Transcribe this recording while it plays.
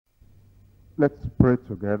Let's pray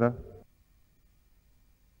together.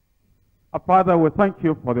 Our Father, we thank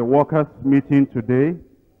you for the workers' meeting today.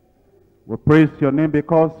 We praise your name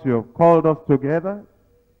because you have called us together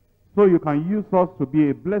so you can use us to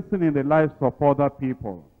be a blessing in the lives of other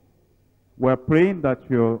people. We're praying that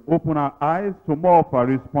you open our eyes to more of our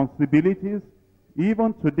responsibilities,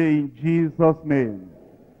 even today in Jesus' name.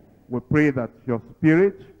 We pray that your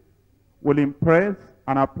Spirit will impress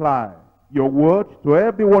and apply your word to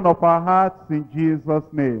every one of our hearts in Jesus'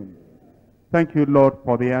 name. Thank you, Lord,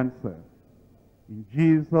 for the answer. In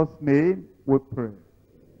Jesus' name we pray.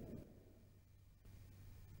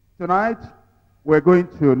 Tonight, we're going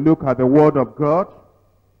to look at the Word of God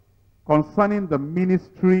concerning the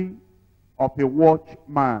ministry of a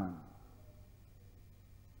watchman.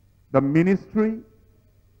 The ministry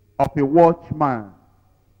of a watchman.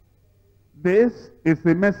 This is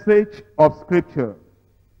a message of Scripture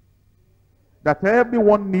that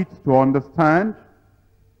everyone needs to understand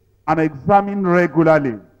and examine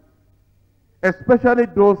regularly, especially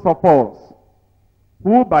those of us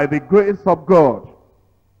who, by the grace of God,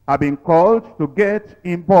 have been called to get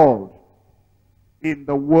involved in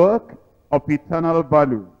the work of eternal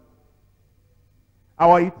value.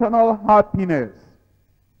 Our eternal happiness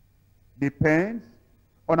depends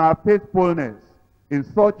on our faithfulness in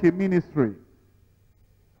such a ministry.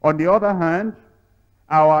 On the other hand,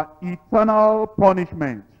 our eternal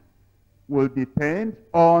punishment will depend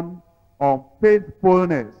on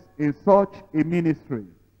unfaithfulness in such a ministry.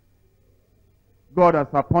 God has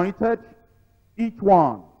appointed each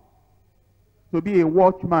one to be a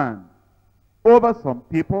watchman over some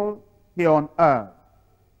people here on earth.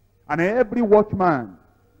 And every watchman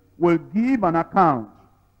will give an account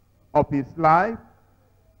of his life,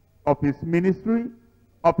 of his ministry,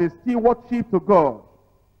 of his stewardship to God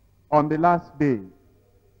on the last day.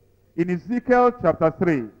 In Ezekiel chapter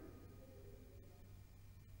 3,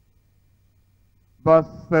 verse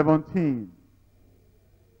 17.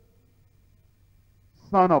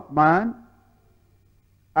 Son of man,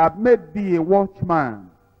 I have made thee a watchman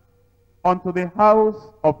unto the house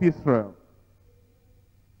of Israel.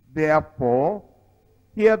 Therefore,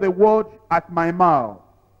 hear the word at my mouth,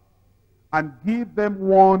 and give them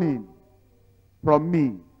warning from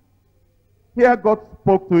me. Here God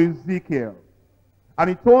spoke to Ezekiel, and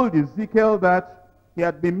he told Ezekiel that he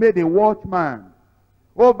had been made a watchman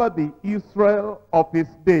over the Israel of his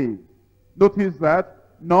day. Notice that,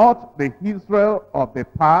 not the Israel of the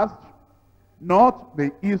past, not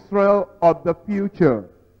the Israel of the future.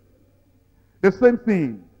 The same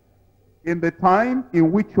thing, in the time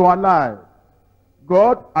in which you are alive,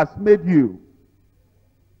 God has made you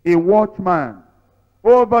a watchman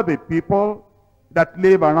over the people that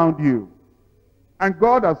live around you. And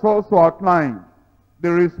God has also outlined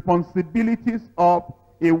the responsibilities of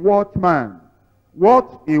a watchman.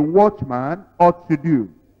 What a watchman ought to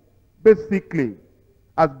do. Basically,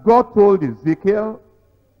 as God told Ezekiel,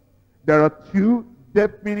 there are two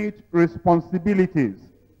definite responsibilities.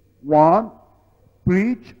 One,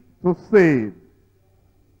 preach to save.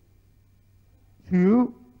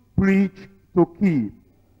 Two, preach to keep.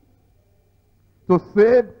 To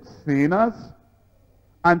save sinners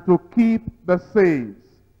and to keep the saints.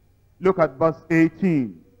 Look at verse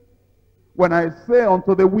 18. When I say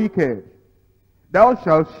unto the wicked, thou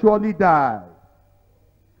shalt surely die,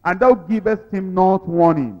 and thou givest him not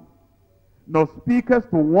warning, nor speakest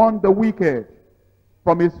to warn the wicked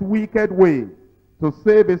from his wicked way, to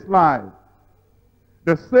save his life.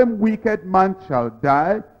 The same wicked man shall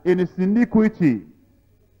die in his iniquity,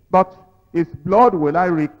 but his blood will I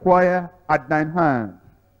require at thine hand.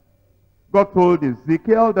 God told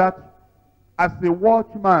Ezekiel that as a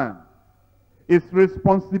watchman, his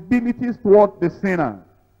responsibilities toward the sinner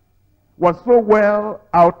was so well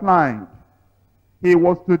outlined. He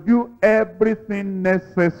was to do everything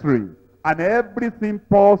necessary and everything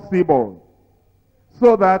possible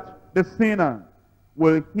so that the sinner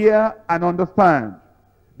will hear and understand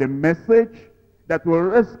the message that will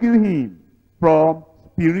rescue him from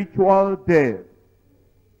spiritual death.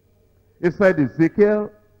 He said,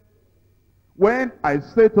 Ezekiel, when I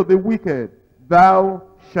say to the wicked, thou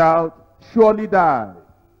shalt surely die,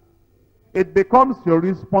 it becomes your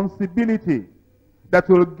responsibility that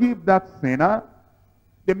will give that sinner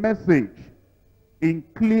the message in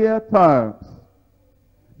clear terms,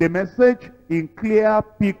 the message in clear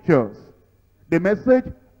pictures, the message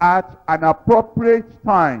at an appropriate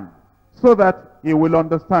time, so that he will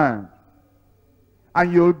understand.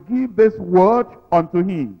 And you'll give this word unto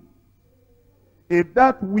him. If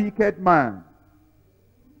that wicked man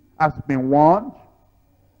has been warned,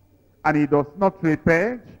 and he does not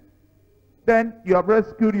repent, then you have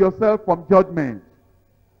rescued yourself from judgment.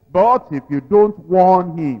 But if you don't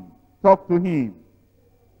warn him, talk to him,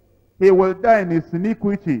 he will die in his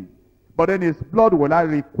iniquity, but then his blood will I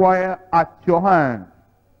require at your hand.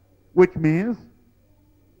 Which means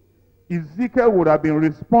Ezekiel would have been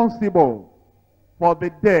responsible for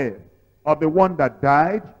the death of the one that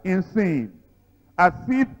died in sin, as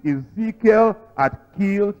if Ezekiel had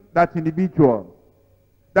killed that individual.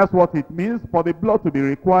 That's what it means for the blood to be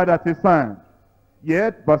required at his hand.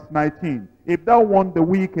 Yet, verse 19, if thou warn the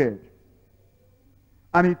wicked,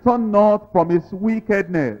 and he turn not from his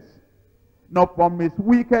wickedness, nor from his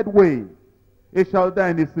wicked way, he shall die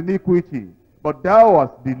in his iniquity, but thou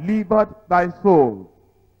hast delivered thy soul.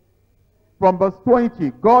 From verse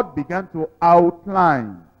 20, God began to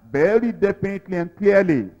outline very definitely and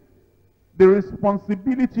clearly the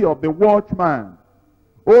responsibility of the watchman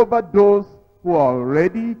over those who are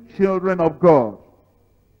already children of God.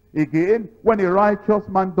 Again, when a righteous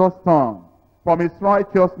man does turn from his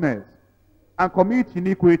righteousness and commit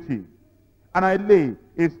iniquity, and I lay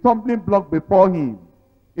a stumbling block before him,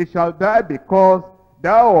 he shall die because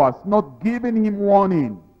thou hast not given him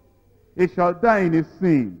warning. He shall die in his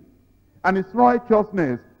sin, and his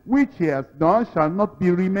righteousness which he has done shall not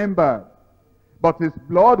be remembered. But his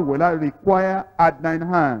blood will I require at thine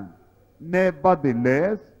hand.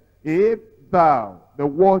 Nevertheless, if thou, the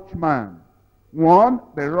watchman, warn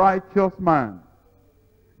the righteous man,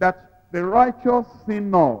 that the righteous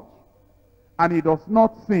sin not, and he does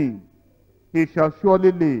not sin, he shall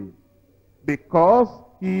surely live, because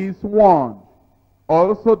he is warned.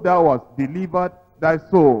 Also thou hast delivered thy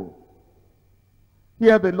soul.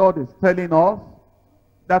 Here the Lord is telling us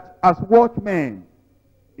that as watchmen,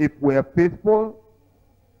 if we are faithful,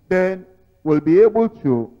 then we'll be able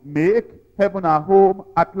to make heaven our home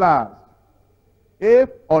at last. If,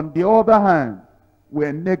 on the other hand,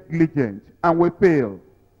 we're negligent and we fail,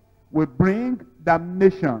 we bring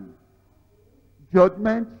damnation,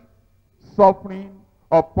 judgment, suffering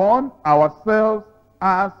upon ourselves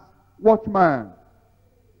as watchmen.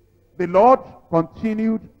 The Lord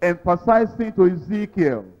continued emphasizing to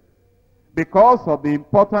Ezekiel, because of the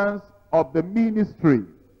importance of the ministry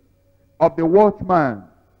of the watchman,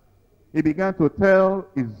 he began to tell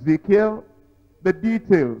Ezekiel the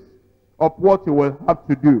details of what he will have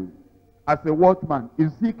to do as a watchman.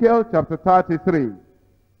 Ezekiel chapter 33,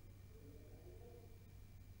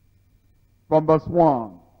 from verse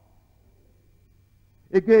 1.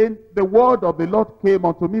 Again, the word of the Lord came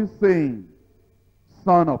unto me, saying,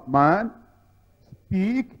 Son of man,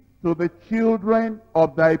 speak to the children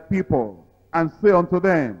of thy people, and say unto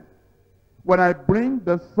them, when I bring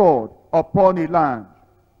the sword upon a land,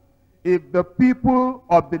 if the people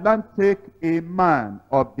of the land take a man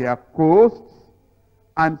of their coasts,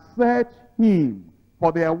 and set him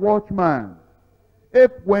for their watchman,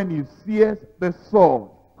 if when he seeth the sword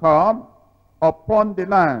come upon the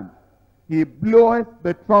land, he bloweth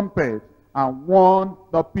the trumpet and warn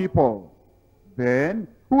the people, then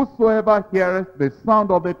whosoever heareth the sound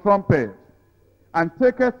of the trumpet, and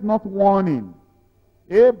taketh not warning,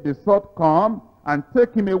 if the sword come and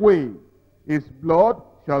take him away, his blood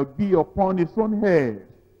shall be upon his own head.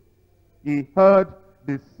 He heard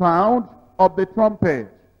the sound of the trumpet,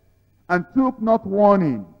 and took not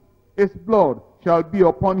warning, his blood shall be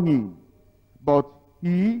upon him. But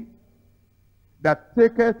he that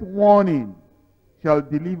taketh warning shall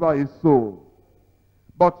deliver his soul.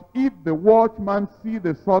 But if the watchman see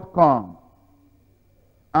the sword come,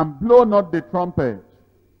 and blow not the trumpet,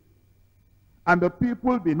 and the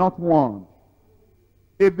people be not warned,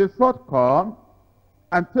 if the sword come,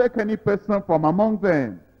 and take any person from among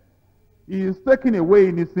them, he is taken away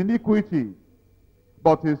in his iniquity,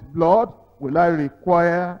 but his blood will I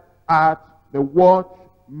require at the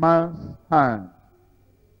watchman's hand.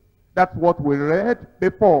 That's what we read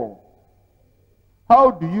before.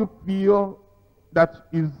 How do you feel that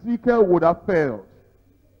Ezekiel would have felt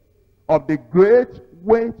of the great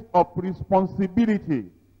weight of responsibility?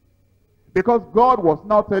 Because God was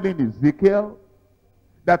now telling Ezekiel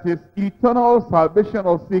that his eternal salvation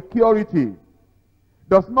or security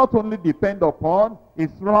does not only depend upon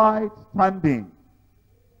his right standing,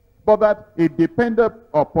 but that it depended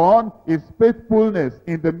upon his faithfulness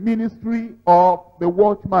in the ministry of the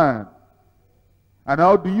watchman. And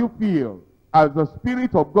how do you feel as the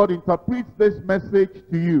Spirit of God interprets this message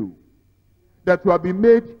to you, that you have been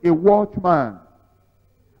made a watchman,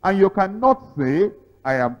 and you cannot say,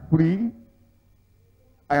 I am free,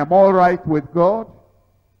 I am all right with God,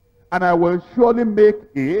 and I will surely make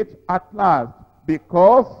it at last,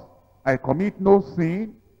 because I commit no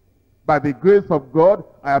sin. By the grace of God,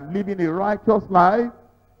 I am living a righteous life.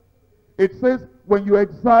 It says, when you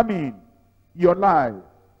examine your life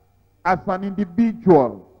as an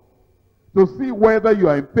individual to see whether you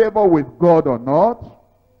are in favor with God or not,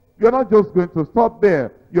 you're not just going to stop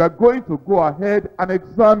there. You are going to go ahead and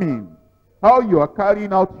examine how you are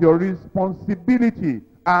carrying out your responsibility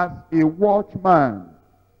as a watchman.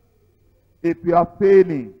 If you are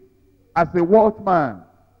failing as a watchman,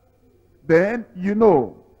 then you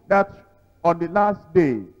know that on the last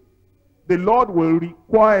day, the Lord will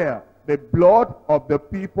require the blood of the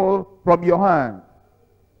people from your hand.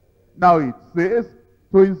 Now it says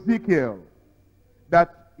to Ezekiel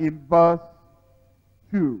that in verse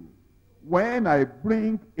 2, when I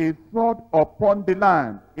bring a sword upon the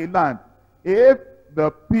land, if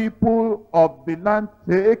the people of the land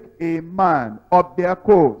take a man of their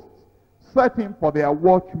coasts, set him for their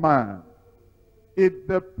watchman. If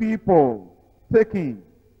the people take him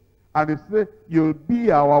and they say, you'll be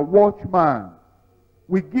our watchman,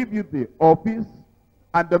 we give you the office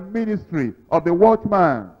and the ministry of the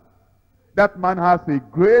watchman. That man has a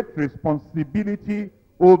great responsibility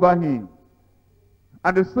over him.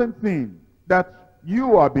 And the same thing, that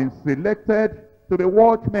you have been selected to be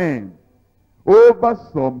watchmen over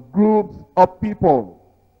some groups of people.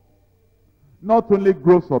 Not only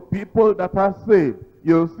groups of people that are saved.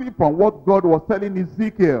 You'll see from what God was telling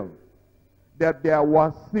Ezekiel, that there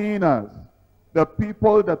were sinners, the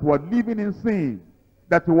people that were living in sin,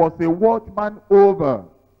 that he was a watchman over.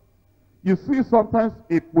 You see, sometimes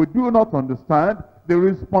if we do not understand the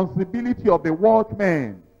responsibility of the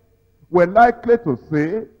watchman, we're likely to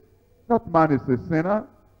say, that man is a sinner.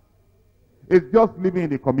 He's just living in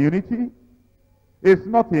the community. He's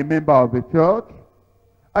not a member of the church.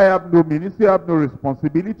 I have no ministry, I have no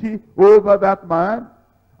responsibility over that man.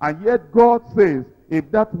 And yet God says,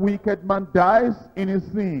 if that wicked man dies in his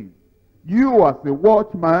sin, you as a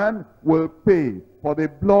watchman will pay for the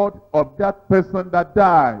blood of that person that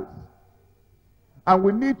dies. And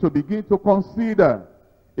we need to begin to consider,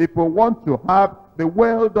 if we want to have the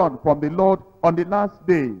well done from the Lord on the last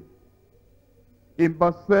day. In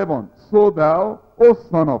verse 7, so thou, O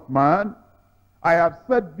son of man, I have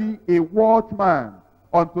set thee a watchman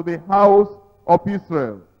unto the house of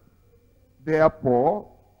Israel. Therefore,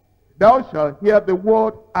 thou shalt hear the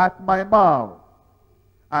word at my mouth,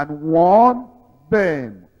 and warn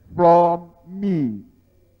them from me.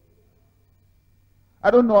 I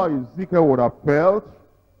don't know how Ezekiel would have felt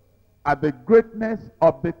at the greatness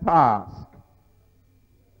of the task,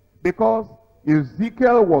 because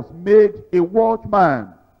Ezekiel was made a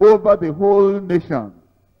watchman over the whole nation.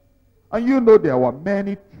 And you know there were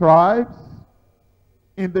many tribes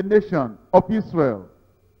in the nation of Israel.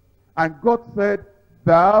 And God said,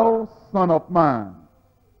 thou son of man,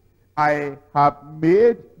 I have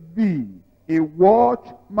made thee a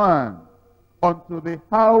watchman unto the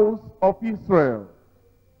house of Israel.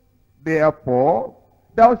 Therefore,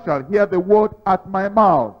 thou shalt hear the word at my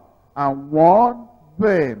mouth, and warn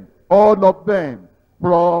them, all of them,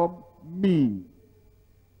 from me.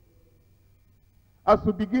 As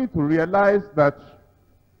we begin to realize that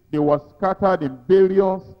they were scattered in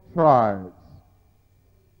various tribes,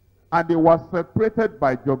 and they were separated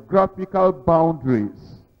by geographical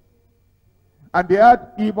boundaries, and they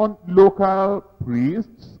had even local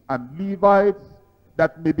priests and Levites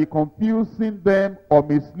that may be confusing them or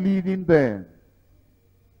misleading them.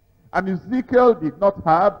 And Ezekiel did not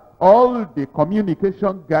have all the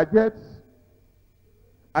communication gadgets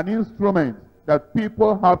and instruments that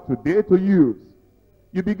people have today to use.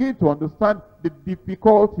 You begin to understand the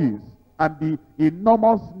difficulties and the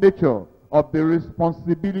enormous nature of the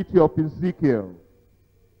responsibility of Ezekiel.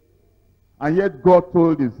 And yet God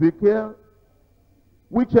told Ezekiel,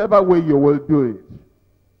 whichever way you will do it,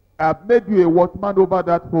 I have made you a watchman over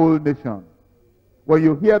that whole nation. When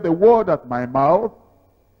you hear the word at my mouth,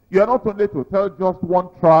 you are not only to tell just one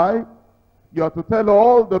tribe, you are to tell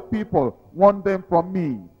all the people, warn them from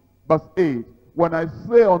me. Verse 8, when I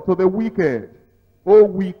say unto the wicked, O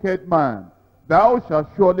wicked man, thou shalt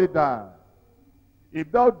surely die.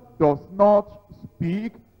 If thou dost not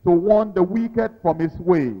speak to warn the wicked from his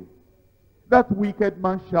way, that wicked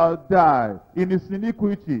man shall die in his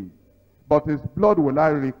iniquity, but his blood will I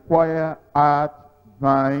require at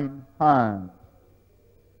thine hand.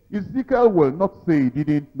 Ezekiel will not say he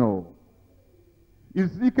didn't know.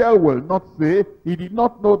 Ezekiel will not say he did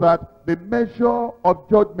not know that the measure of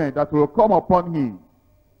judgment that will come upon him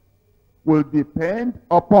will depend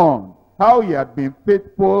upon how he had been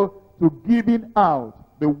faithful to giving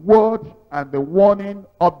out the word and the warning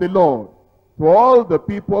of the Lord to all the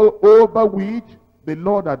people over which the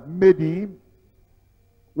Lord had made him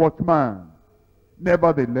watchman.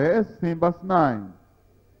 Nevertheless, in verse 9,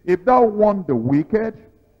 If thou want the wicked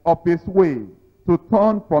of his way to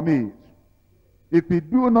turn from it, if he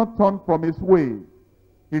do not turn from his way,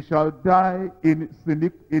 he shall die in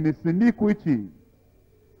his iniquity.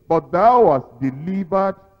 But thou hast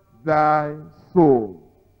delivered thy soul.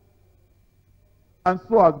 And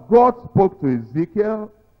so as God spoke to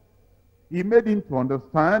Ezekiel, he made him to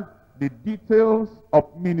understand the details of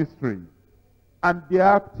ministry and the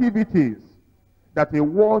activities that a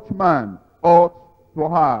watchman ought to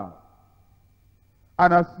have.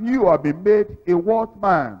 And as you have been made a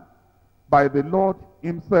watchman by the Lord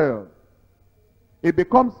himself, it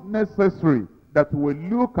becomes necessary that we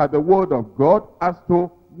look at the word of God as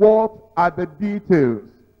to what are the details.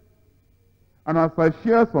 And as I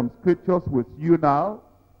share some scriptures with you now,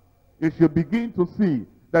 you should begin to see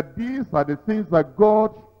that these are the things that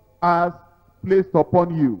God has placed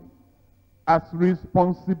upon you as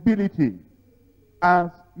responsibility, as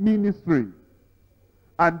ministry.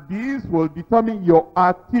 And these will determine your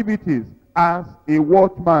activities as a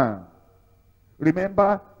watchman.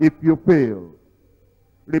 Remember, if you fail,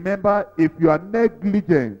 remember, if you are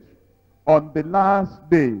negligent, on the last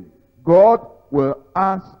day, God will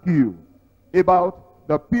ask you about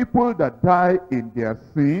the people that die in their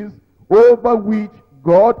sins, over which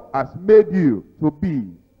God has made you to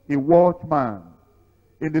be a watchman.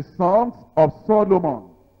 In the Songs of Solomon,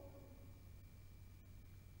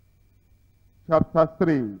 chapter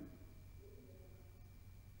 3,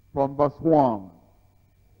 from verse 1.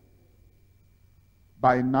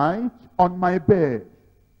 By night on my bed,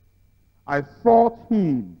 I sought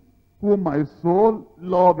him whom my soul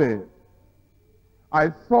loved.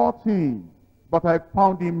 I sought him, but I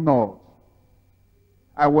found him not.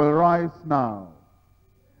 I will rise now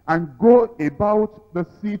and go about the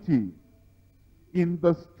city, in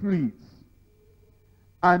the streets,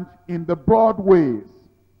 and in the broad ways.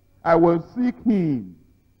 I will seek him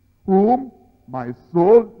whom my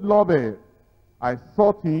soul loved. I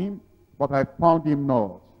sought him, but I found him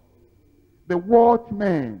not. The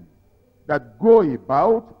watchmen that go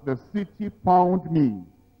about the city found me,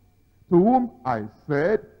 to whom I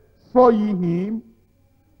said, saw ye him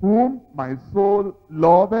whom my soul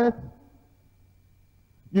loveth?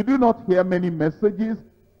 You do not hear many messages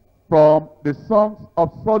from the Songs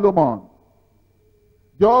of Solomon,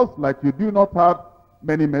 just like you do not have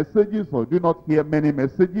many messages, or do not hear many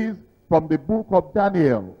messages from the book of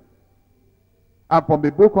Daniel, and from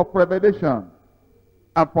the book of Revelation,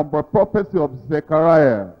 and from the prophecy of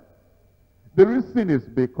Zechariah. The reason is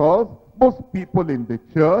because most people in the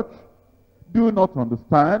church do not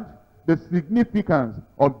understand the significance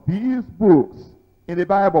of these books in the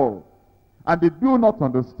Bible. And they do not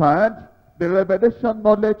understand the revelation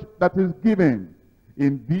knowledge that is given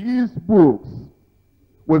in these books.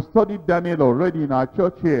 We've studied Daniel already in our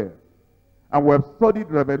church here. And we've studied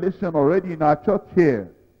Revelation already in our church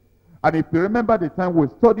here. And if you remember the time we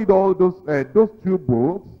studied all those two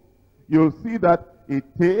books, you'll see that it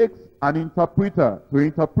takes an interpreter to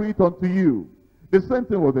interpret unto you. The same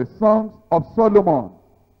thing with the Songs of Solomon.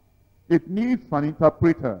 It needs an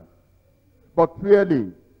interpreter. But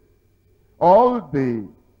really, all the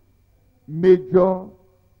major,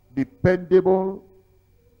 dependable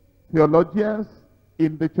theologians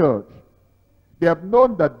in the church, they have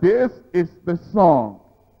known that this is the song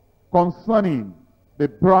concerning the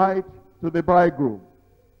bride to the bridegroom,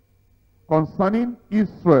 concerning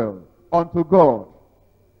Israel unto God,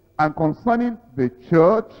 and concerning the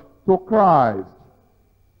church to Christ.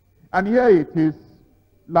 And here it is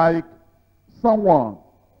like someone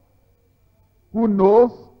who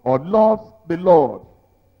knows or loves the Lord,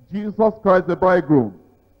 Jesus Christ the bridegroom,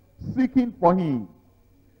 seeking for him.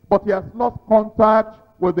 But he has lost contact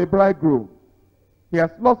with the bridegroom. He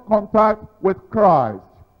has lost contact with Christ,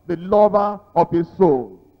 the lover of his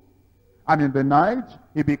soul. And in the night,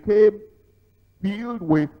 he became filled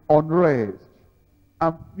with unrest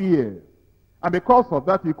and fear. And because of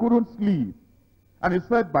that, he couldn't sleep. And he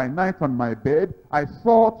said, by night on my bed, I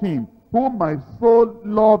sought him whom my soul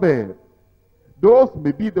loved. Those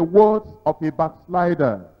may be the words of a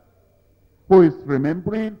backslider who is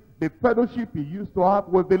remembering the fellowship he used to have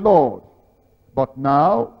with the Lord. But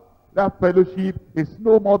now, that fellowship is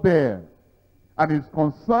no more there. And he's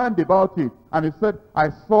concerned about it. And he said, I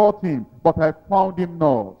sought him, but I found him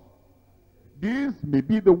not. These may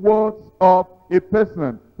be the words of a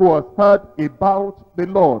person who has heard about the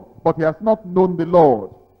Lord, but he has not known the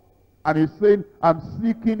Lord. And he's saying, I'm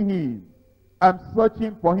seeking him. I'm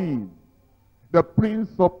searching for him. The Prince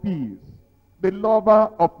of Peace, the lover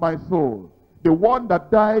of my soul, the one that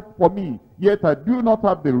died for me, yet I do not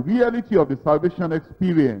have the reality of the salvation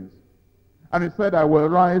experience. And he said, I will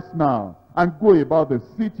rise now and go about the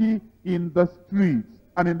city in the streets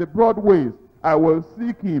and in the broad ways. I will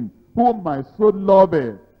seek him whom my soul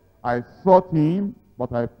loveth. I sought him,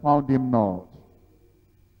 but I found him not.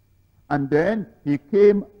 And then she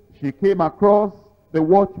came across the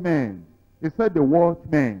watchmen. He said, the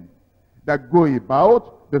watchmen that go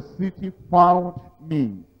about the city found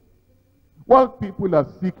me. While people are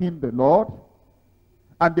seeking the Lord,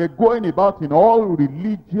 and they're going about in all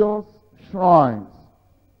religious shrines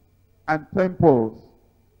and temples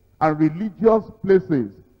and religious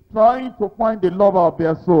places, trying to find the lover of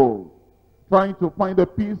their soul, trying to find the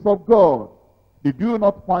peace of God. They do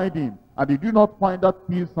not find him, and they do not find that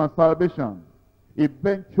peace and salvation.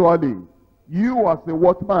 Eventually, you as a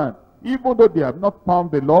watchman, even though they have not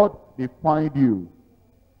found the Lord, they find you.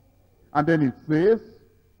 And then it says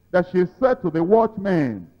that she said to the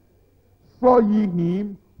watchmen, saw ye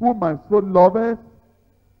him whom my soul loveth?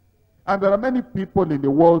 And there are many people in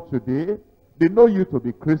the world today, they know you to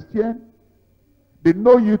be Christian, they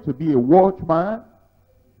know you to be a watchman,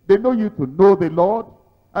 they know you to know the Lord,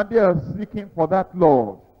 and they are seeking for that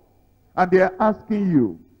Lord. And they are asking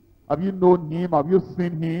you, have you known him? Have you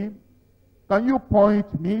seen him? Can you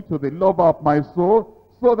point me to the lover of my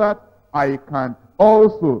soul so that I can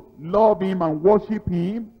also love him and worship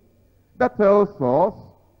him? That tells us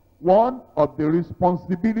one of the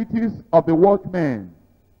responsibilities of the watchman,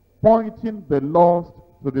 pointing the lost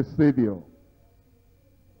to the Savior.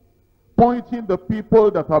 Pointing the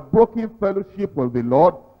people that have broken fellowship with the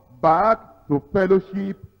Lord back to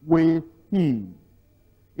fellowship with him.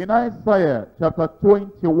 In Isaiah chapter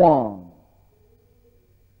 21,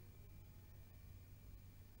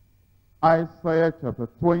 Isaiah chapter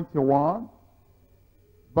 21,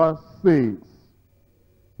 verse 6.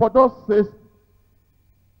 For thus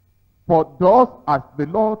as the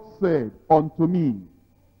Lord said unto me,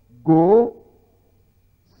 go,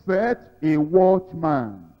 set a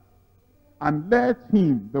watchman, and let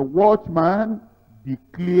him, the watchman,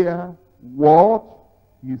 declare what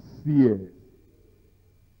he seeth.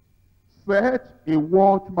 Set a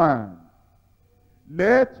watchman.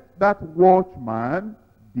 Let that watchman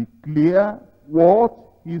declare what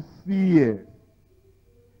he seeth.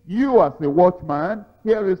 You as a watchman,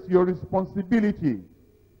 here is your responsibility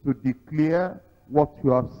to declare what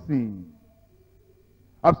you have seen.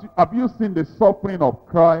 Have you seen the suffering of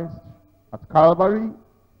Christ at Calvary?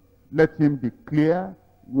 Let him declare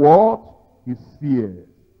what he seeth.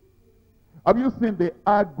 Have you seen the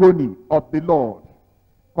agony of the Lord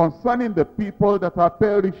concerning the people that are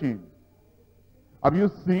perishing? Have you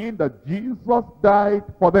seen that Jesus died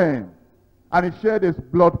for them and he shed his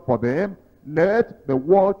blood for them? Let the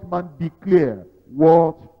watchman declare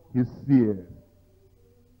what he seeth.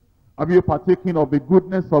 Have you partaken of the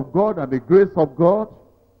goodness of God and the grace of God?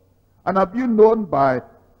 And have you known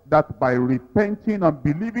that by repenting and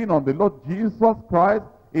believing on the Lord Jesus Christ,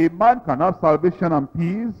 a man can have salvation and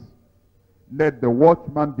peace? Let the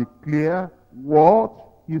watchman declare what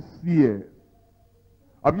he seeth.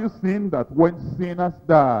 Have you seen that when sinners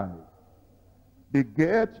die, they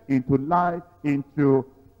get into life, into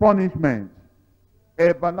punishment,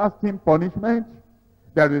 everlasting punishment?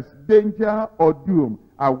 There is danger or doom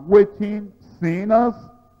awaiting sinners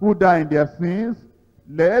who die in their sins.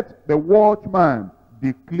 Let the watchman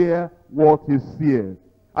declare what he seeth.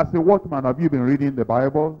 As a watchman, have you been reading the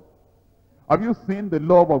Bible? Have you seen the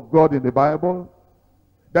love of God in the Bible?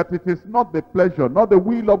 That it is not the pleasure, not the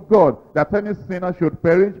will of God that any sinner should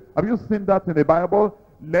perish. Have you seen that in the Bible?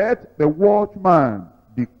 Let the watchman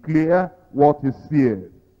declare what he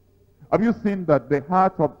seeth. Have you seen that the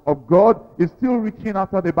heart of God is still reaching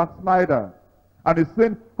after the backslider? And he's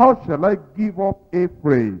saying, how shall I give up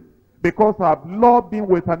Ephraim? Because I have loved him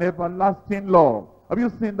with an everlasting love. Have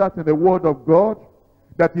you seen that in the word of God?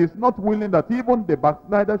 That he is not willing that even the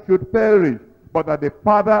backslider should perish, but that the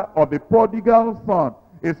father of the prodigal son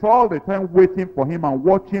is all the time waiting for him and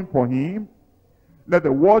watching for him. Let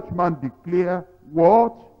the watchman declare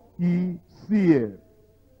what he seeth.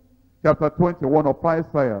 Chapter 21 of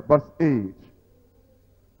Isaiah, verse 8.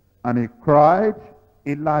 And he cried,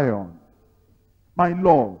 a lion, my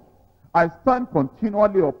Lord, I stand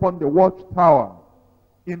continually upon the watchtower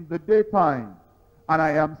in the daytime, and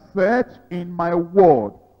I am set in my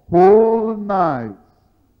ward whole night.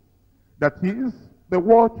 That is, the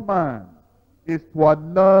watchman is to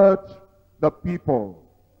alert the people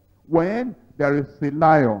when there is a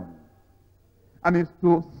lion, and is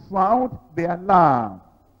to sound the alarm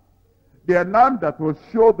that will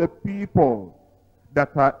show the people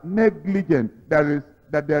that are negligent, that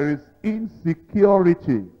there is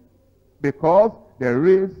insecurity, because there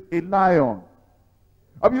is a lion.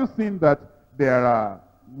 Have you seen that there are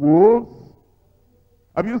wolves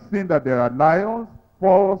Have you seen that there are lions,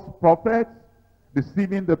 false prophets,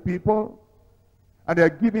 deceiving the people? And they are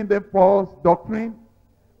giving them false doctrine,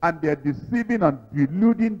 and they are deceiving and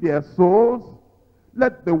deluding their souls.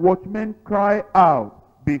 Let the watchmen cry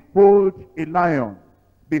out, behold a lion,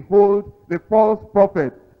 behold the false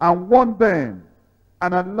prophet, and warn them,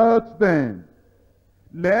 and alert them.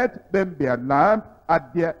 Let them be alarmed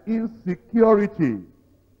at their insecurity.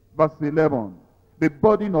 Verse 11, the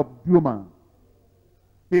burden of Duma.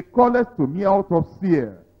 He calleth to me out of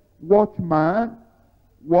Seir, watchman,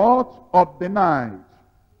 watch of the night.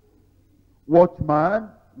 Watchman,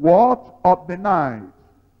 watch of the night.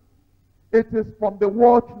 It is from the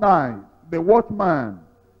watchman,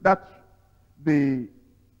 that the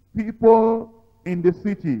people in the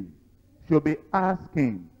city should be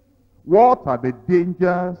asking, what are the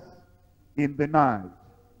dangers in the night?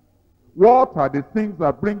 What are the things that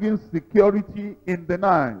are bringing security in the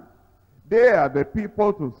night? They are the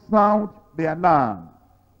people to sound the alarm.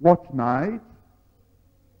 Watchman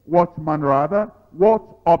rather, watch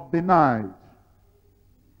of the night.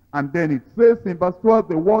 And then it says in verse 12,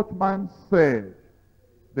 the watchman said,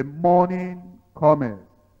 the morning cometh,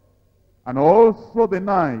 and also the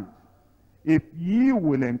night. If ye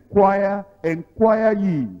will inquire, inquire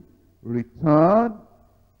ye, return,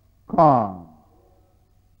 come.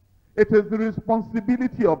 It is the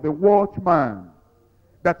responsibility of the watchman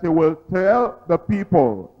that he will tell the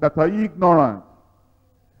people that are ignorant,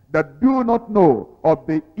 that do not know of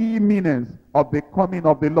the imminence of the coming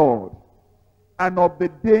of the Lord, and of the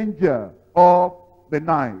danger of the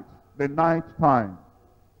night time.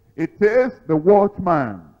 It is the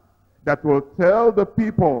watchman that will tell the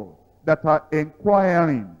people that are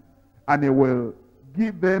inquiring, and he will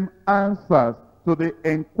give them answers to the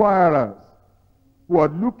inquirers who are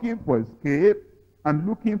looking for escape and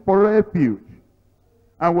looking for refuge,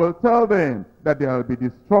 and will tell them that there will be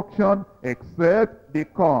destruction except they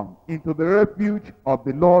come into the refuge of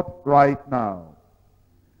the Lord right now.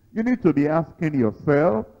 You need to be asking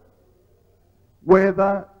yourself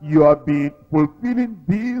whether you have been fulfilling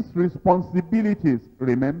these responsibilities.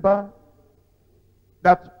 Remember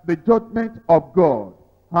that the judgment of God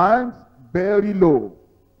hangs very low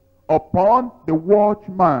upon the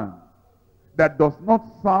watchman that does not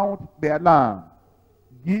sound the alarm,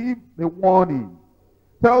 give the warning,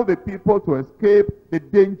 tell the people to escape the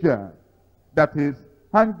danger that is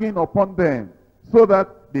hanging upon them, so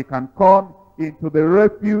that they can come into the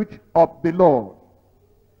refuge of the Lord.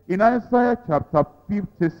 In Isaiah chapter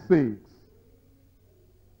 56,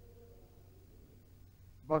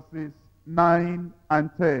 verses 9 and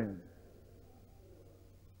 10.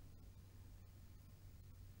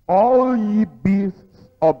 All ye beasts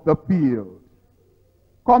of the field,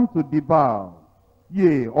 come to devour.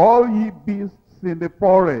 Yea, all ye beasts in the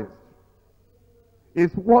forest.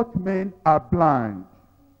 His watchmen are blind.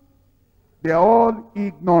 They are all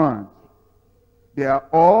ignorant. They are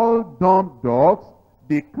all dumb dogs.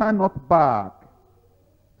 They cannot bark.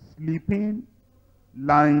 Sleeping,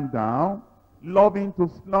 lying down, loving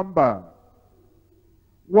to slumber.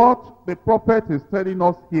 What the prophet is telling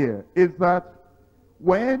us here is that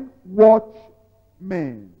when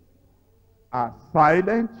watchmen are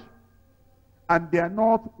silent, and they are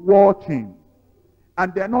not watching,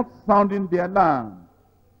 and they are not sounding the alarm,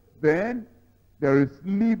 then there is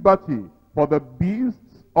liberty for the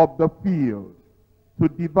beasts of the field to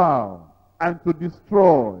devour and to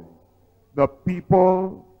destroy the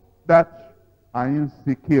people that are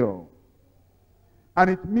insecure. And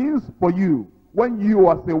it means for you, when you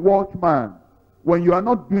as a watchman, when you are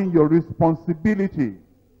not doing your responsibility,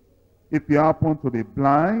 if you happen to be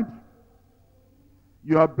blind,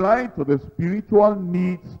 you are blind to the spiritual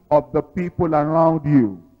needs of the people around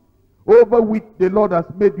you, over which the Lord has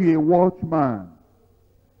made you a watchman.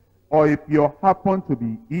 Or if you happen to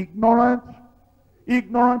be ignorant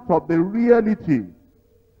of the reality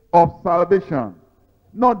of salvation,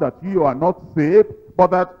 not that you are not saved, but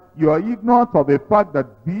that you are ignorant of the fact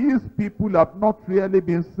that these people have not really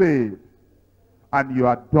been saved. And you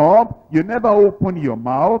are dumb, you never open your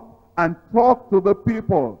mouth and talk to the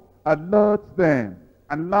people, alert them,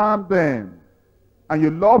 alarm them. And you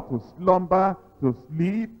love to slumber, to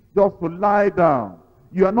sleep, just to lie down.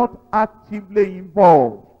 You are not actively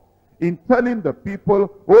involved in telling the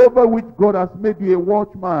people over which God has made you a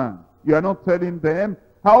watchman. You are not telling them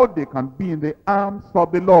how they can be in the arms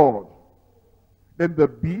of the Lord. Then the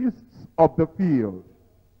beasts of the field,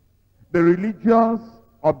 the religions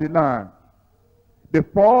of the land, the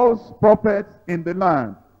false prophets in the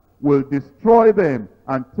land will destroy them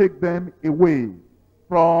and take them away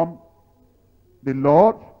from the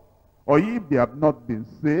Lord, or if they have not been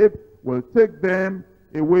saved, will take them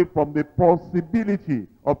away from the possibility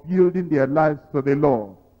of yielding their lives to the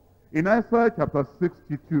Lord. In Isaiah chapter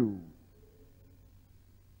 62,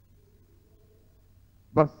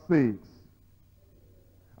 verse 6,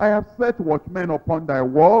 I have set watchmen upon thy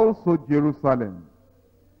walls, O Jerusalem,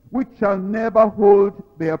 which shall never hold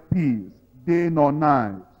their peace, day nor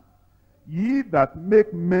night. Ye that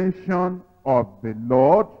make mention of the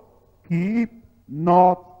Lord, keep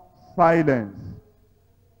not silence.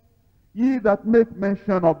 Ye that make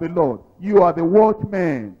mention of the Lord, you are the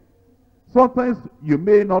watchmen. Sometimes you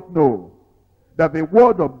may not know that the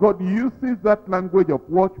word of God uses that language of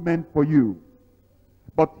watchmen for you.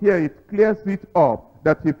 But here it clears it up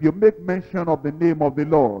that if you make mention of the name of the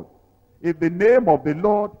Lord, if the name of the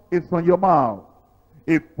Lord is on your mouth,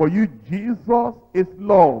 if for you Jesus is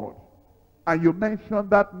Lord, and you mention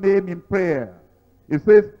that name in prayer, it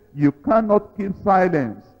says you cannot keep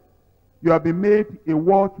silence. You have been made a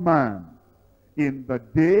watchman. In the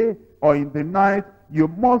day or in the night, you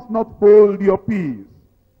must not hold your peace.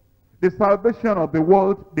 The salvation of the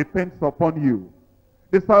world depends upon you.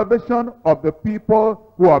 The salvation of the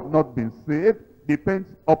people who have not been saved depends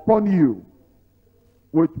upon you.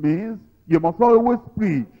 Which means you must always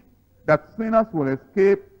preach that sinners will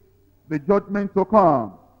escape the judgment to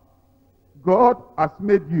come. God has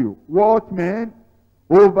made you watchmen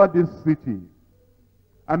over this city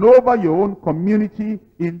and over your own community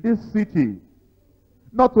in this city.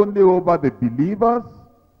 Not only over the believers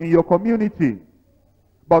in your community,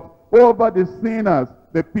 but over the sinners,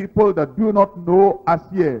 the people that do not know as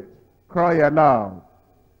yet. Cry aloud.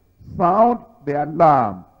 Sound the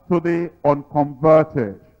alarm to the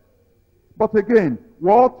unconverted. But again,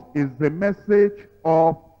 what is the message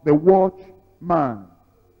of the watchman?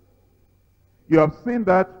 You have seen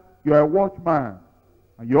that you are a watchman,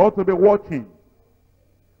 and you ought to be watching.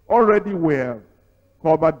 Already we have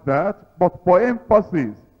covered that, but for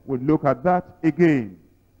emphasis, we'll look at that again.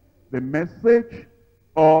 The message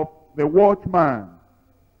of the watchman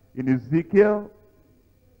in Ezekiel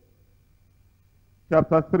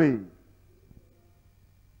chapter 3,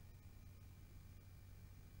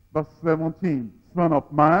 verse 17. Son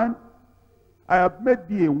of man, I have made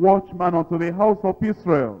thee a watchman unto the house of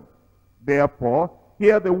Israel. Therefore,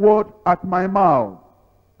 hear the word at my mouth,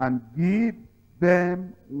 and give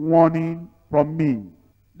them warning from me.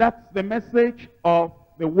 That's the message of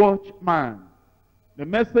the watchman. The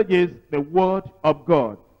message is the word of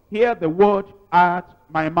God. Hear the word at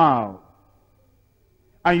my mouth.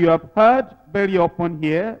 And you have heard very often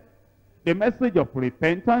here the message of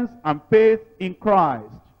repentance and faith in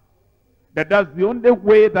Christ. That's the only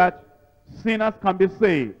way that sinners can be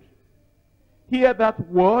saved. Hear that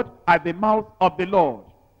word at the mouth of the Lord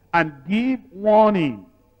and give warning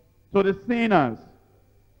to the sinners.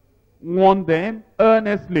 Warn them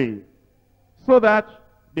earnestly so that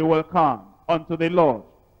they will come unto the Lord.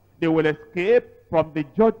 They will escape from the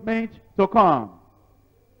judgment to come.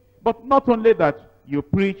 But not only that, you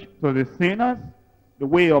preach to the sinners the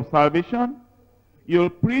way of salvation, you'll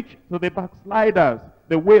preach to the backsliders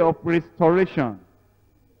the way of restoration.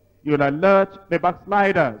 You'll alert the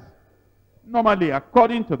backsliders. Normally,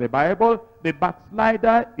 according to the Bible, the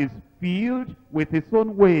backslider is filled with his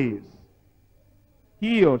own ways.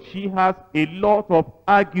 He or she has a lot of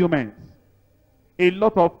arguments, a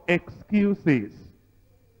lot of excuses,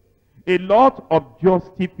 a lot of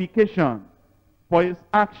justification for his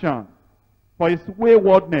action, for his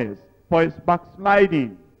waywardness, for his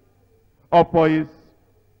backsliding, or for his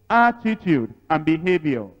attitude and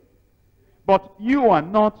behavior. But you are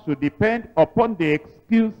not to depend upon the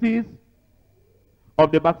excuses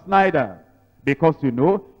of the backslider, because you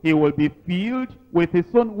know he will be filled with his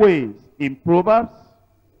own ways. In Proverbs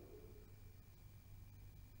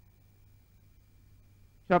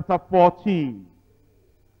chapter 14,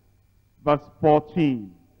 verse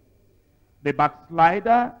 14, the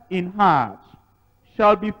backslider in heart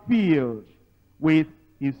shall be filled with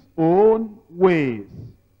his own ways.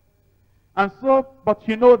 And so, but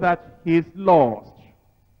you know that he is lost.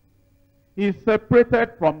 He is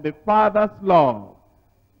separated from the Father's love,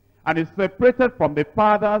 and is separated from the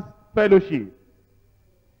Father's fellowship.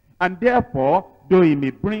 And therefore, though he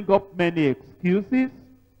may bring up many excuses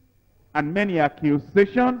and many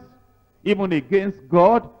accusations, even against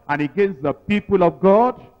God and against the people of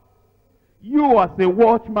God, you as a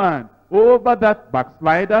watchman over that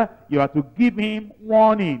backslider, you are to give him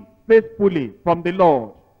warning faithfully from the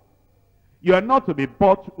Lord. You are not to be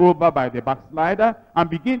bought over by the backslider and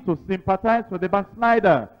begin to sympathize with the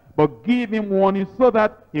backslider, but give him warning so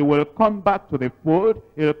that he will come back to the fold,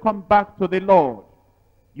 he will come back to the Lord.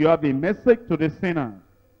 You have a message to the sinner.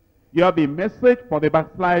 You have a message for the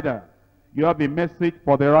backslider. You have a message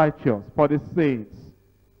for the righteous, for the saints.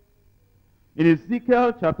 In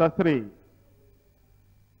Ezekiel chapter 3,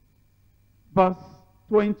 verse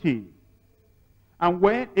 20. And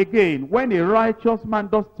when a righteous man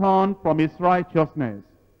does turn from his righteousness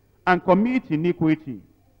and commit iniquity,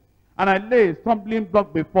 and I lay a stumbling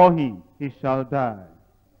block before him, he shall die.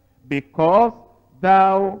 Because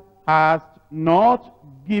thou hast not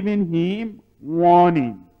given him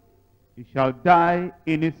warning, he shall die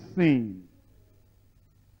in his sin.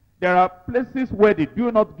 There are places where they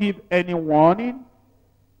do not give any warning,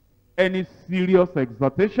 any serious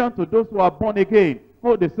exhortation to those who are born again.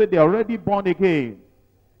 Oh, they say they're already born again.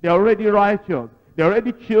 They're already righteous. They're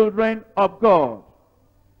already children of God.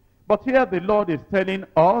 But here the Lord is telling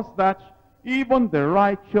us that even the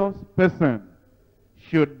righteous person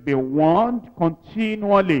should be warned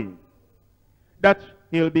continually, that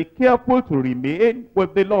he'll be careful to remain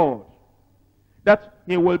with the Lord, that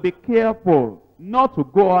he will be careful not to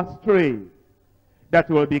go astray, that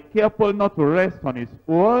he will be careful not to rest on his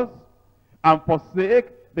oars and forsake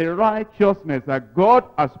the righteousness that God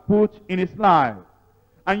has put in his life.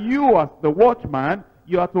 And you, as the watchman,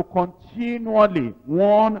 you are to continually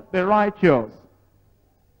warn the righteous.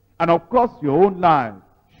 And of course, your own life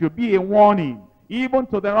should be a warning, even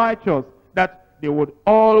to the righteous, that they would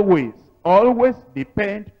always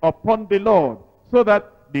depend upon the Lord, so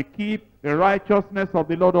that they keep the righteousness of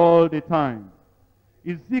the Lord all the time.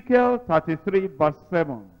 Ezekiel 33 verse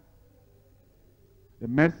 7. The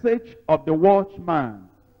message of the watchman.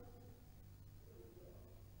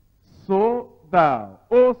 So thou,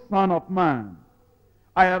 O son of man,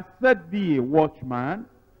 I have set thee a watchman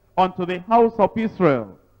unto the house of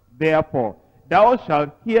Israel. Therefore, thou shalt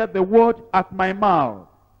hear the word at my mouth,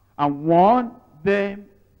 and warn them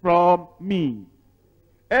from me.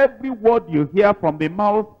 Every word you hear from the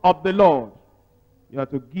mouth of the Lord, you are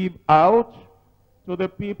to give out to the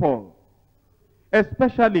people.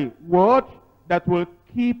 Especially words that will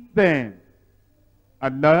keep them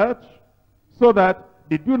alert, so that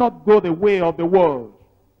they do not go the way of the world,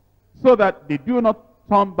 so that they do not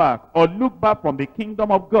turn back or look back from the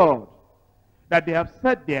kingdom of God, that they have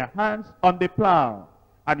set their hands on the plow,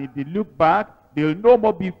 and if they look back, they will no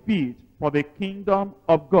more be fit for the kingdom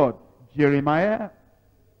of God. Jeremiah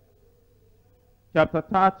chapter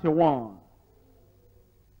 31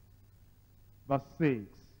 verse 6.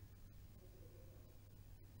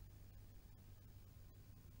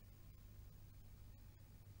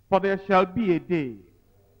 For there shall be a day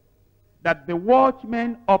that the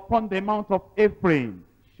watchmen upon the mount of Ephraim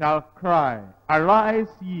shall cry, Arise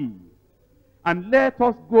ye, and let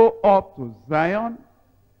us go up to Zion,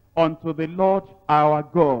 unto the Lord our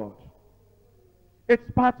God. It's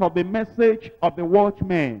part of the message of the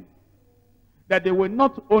watchmen, that they will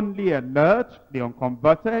not only alert the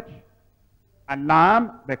unconverted,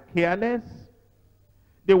 alarm the careless,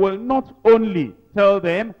 they will not only tell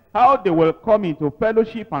them how they will come into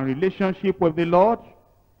fellowship and relationship with the Lord,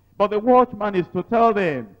 but the watchman is to tell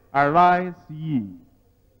them, Arise ye.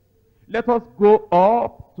 Let us go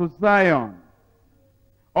up to Zion,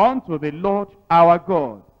 unto the Lord our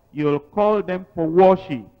God. You'll call them for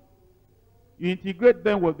worship. You integrate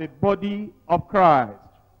them with the body of Christ,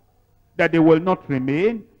 that they will not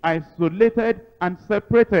remain isolated and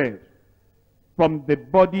separated from the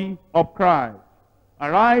body of Christ.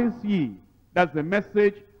 Arise ye. That's the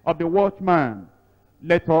message of the watchman.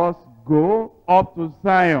 Let us go up to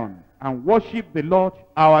Zion and worship the Lord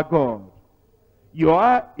our God. You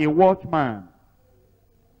are a watchman,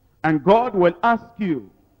 and God will ask you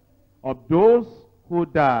of those who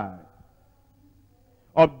die,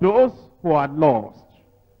 of those who are lost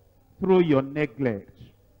through your neglect.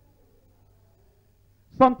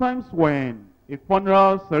 Sometimes when a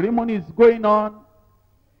funeral ceremony is going on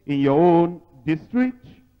in your own district,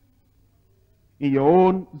 in your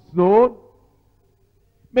own zone,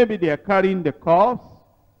 maybe they are carrying the corpse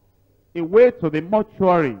away to the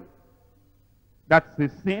mortuary. That's the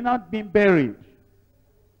sinner being buried.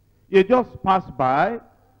 You just pass by,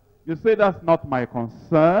 you say, that's not my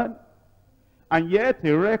concern, and yet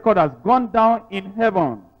a record has gone down in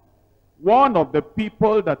heaven. One of the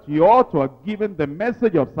people that you ought to have given the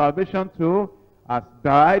message of salvation to has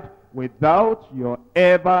died without your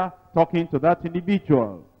ever talking to that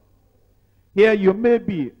individual. Here you may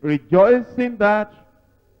be rejoicing that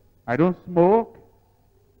I don't smoke,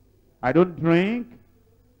 I don't drink,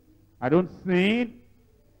 I don't sin,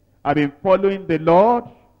 I've been following the Lord,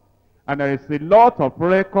 and there is a lot of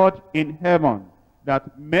record in heaven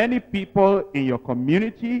that many people in your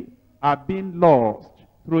community are being lost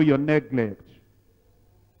through your neglect.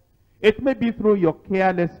 It may be through your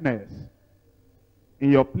carelessness.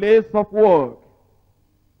 in your place of work,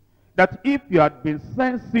 that if you had been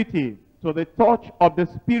sensitive to the touch of the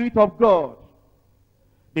Spirit of God,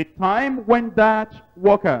 the time when that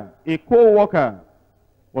worker, a co-worker,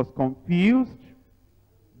 was confused,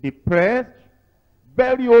 depressed,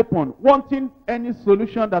 very open, wanting any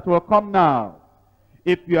solution that will come now,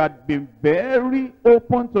 if you had been very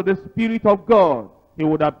open to the Spirit of God, he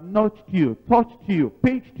would have nudged you, touched you,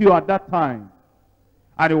 pinched you at that time.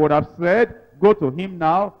 And he would have said, go to him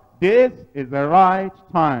now, this is the right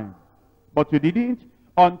time. But you didn't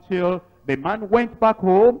until the man went back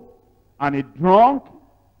home and he drunk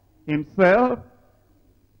himself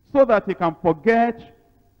so that he can forget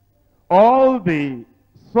all the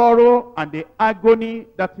sorrow and the agony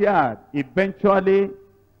that he had. Eventually,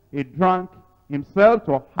 he drank himself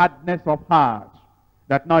to a hardness of heart,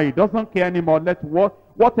 that now he doesn't care anymore. Let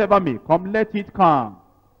whatever may come, let it come.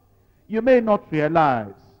 You may not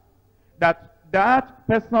realize that that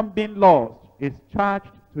person being lost is charged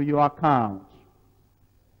to your account.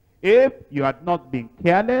 If you had not been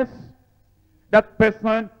careless, that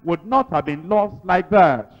person would not have been lost like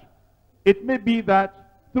that. It may be that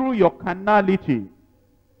through your carnality,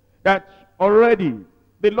 that already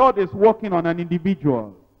the Lord is working on an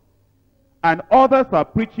individual, and others are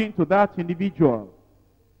preaching to that individual.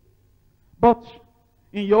 But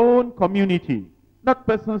in your own community, that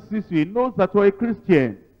person sees you, he knows that you're a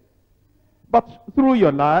Christian. But through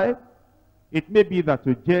your life, it may be that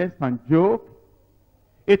you jest and joke.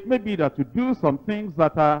 It may be that you do some things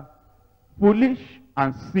that are foolish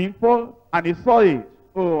and sinful, and he saw it.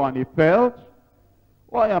 Oh, and he felt,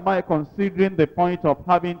 why am I considering the point of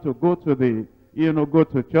having to go to the, go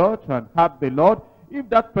to church and have the Lord? If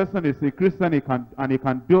that person is a Christian, he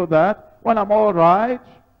can do that, well, I'm all right.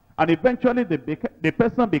 And eventually the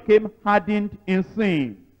person became hardened in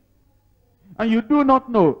sin. And you do not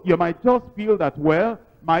know. You might just feel that, well,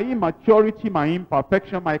 my immaturity, my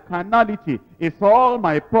imperfection, my carnality is all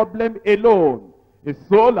my problem alone. A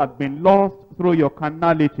soul has been lost through your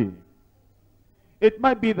carnality. It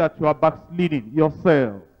might be that you are backsliding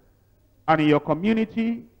yourself. And in your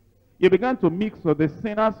community, you began to mix with the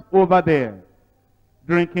sinners over there.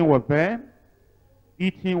 Drinking with them,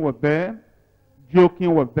 eating with them,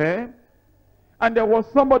 joking with them. And there was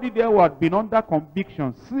somebody there who had been under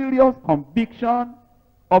conviction, serious conviction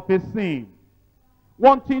of a sin,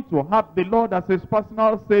 wanting to have the Lord as his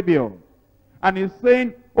personal Savior. And he's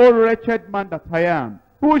saying, "O wretched man that I am,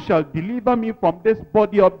 who shall deliver me from this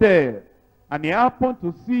body of death?" And he happened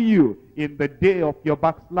to see you in the day of your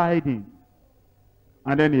backsliding.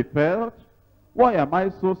 And then he felt, why am I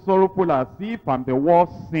so sorrowful, as if I'm the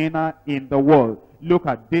worst sinner in the world? Look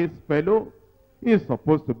at this fellow. He's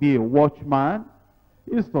supposed to be a watchman.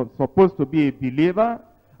 He's supposed to be a believer.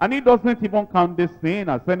 And he doesn't even count this sin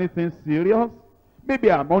as anything serious.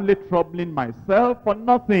 Maybe I'm only troubling myself for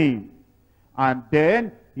nothing. And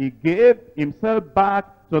then he gave himself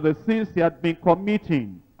back to the sins he had been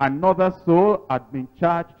committing. Another soul had been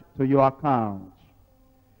charged to your account.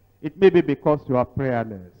 It may be because you are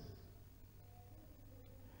prayerless.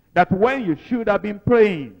 That when you should have been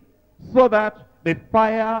praying, so that the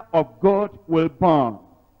fire of God will burn.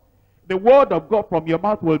 The word of God from your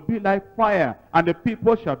mouth will be like fire, and the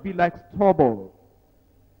people shall be like stubble.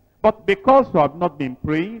 But because you have not been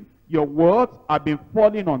praying, your words have been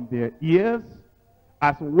falling on their ears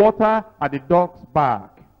as water at the dog's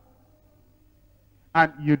back.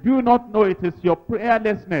 And you do not know it is your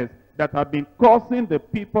prayerlessness that have been causing the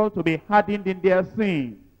people to be hardened in their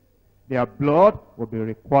sin. Their blood will be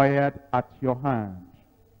required at your hand.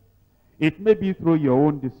 It may be through your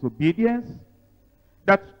own disobedience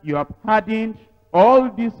that you have hardened all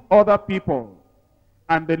these other people.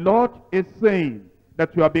 And the Lord is saying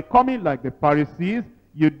that you are becoming like the Pharisees.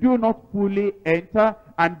 You do not fully enter,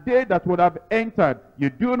 and they that would have entered, you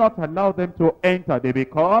do not allow them to enter. They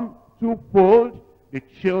become twofold, the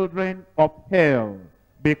children of hell,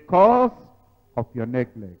 because of your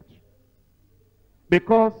neglect,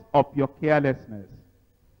 because of your carelessness,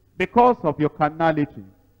 because of your carnality,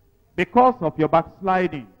 because of your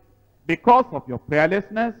backsliding, because of your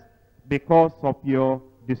prayerlessness, because of your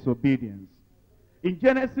disobedience. In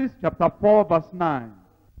Genesis chapter 4 verse 9,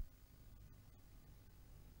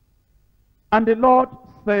 and the Lord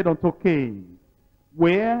said unto Cain,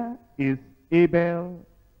 where is Abel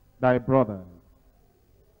thy brother?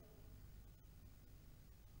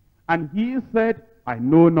 And he said, I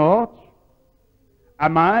know not.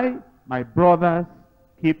 Am I my brother's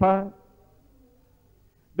keeper?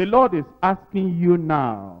 The Lord is asking you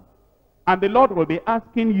now, and the Lord will be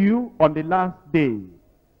asking you on the last day,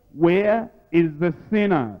 where is the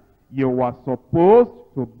sinner you were supposed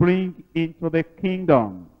to bring into the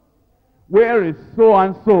kingdom. Where is so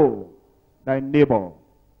and so, thy neighbor?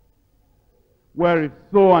 Where is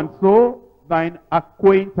so and so, thine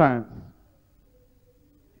acquaintance?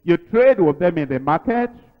 You trade with them in the market.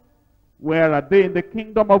 Where are they in the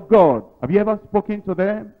kingdom of God? Have you ever spoken to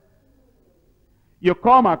them? You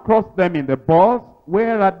come across them in the bus.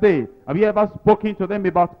 Where are they? Have you ever spoken to them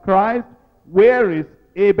about Christ? Where is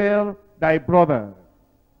Abel, thy brother?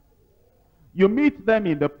 You meet them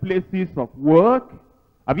in the places of work.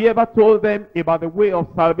 Have you ever told them about the way of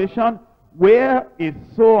salvation? Where is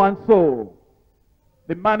so and so?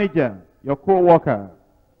 The manager, your co-worker,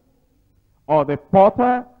 or the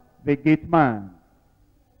porter, the gate man,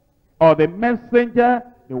 or the messenger,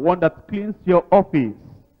 the one that cleans your office,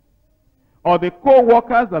 or the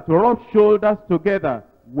co-workers that rub shoulders together.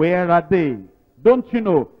 Where are they? Don't you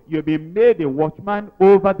know you've been made a watchman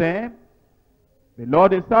over them? The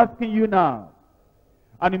Lord is asking you now.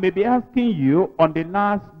 And He may be asking you on the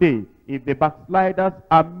last day, if the backsliders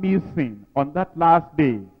are missing on that last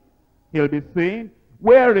day. He'll be saying,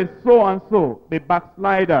 where is so and so, the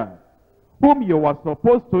backslider, whom you were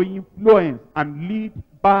supposed to influence and lead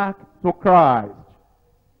back to Christ?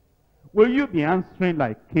 Will you be answering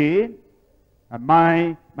like Cain? Am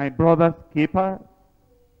I my brother's keeper?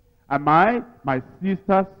 Am I my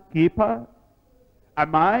sister's keeper?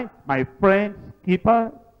 Am I my friend's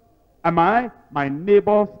keeper? Am I my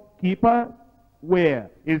neighbor's keeper? Where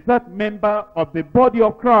is that member of the body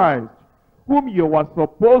of Christ whom you were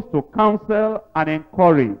supposed to counsel and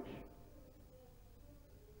encourage?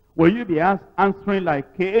 Will you be answering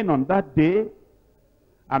like Cain on that day?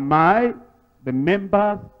 Am I the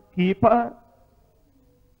member's keeper?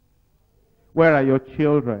 Where are your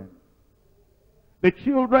children? The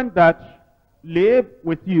children that live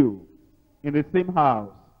with you in the same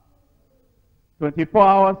house, 24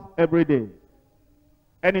 hours every day.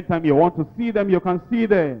 Anytime you want to see them, you can see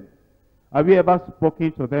them. Have you ever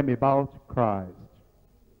spoken to them about Christ?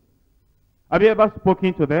 Have you ever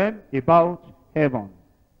spoken to them about heaven?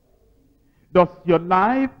 Does your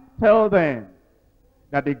life tell them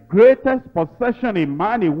that the greatest possession a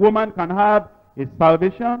man, a woman can have is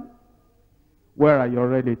salvation? Where are your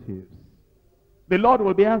relatives? The Lord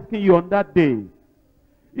will be asking you on that day,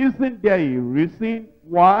 isn't there a reason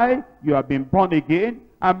why you have been born again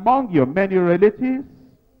among your many relatives?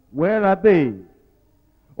 Where are they?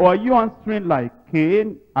 Or are you answering like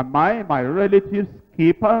Cain, am I my relative's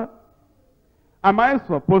keeper? Am I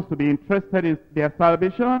supposed to be interested in their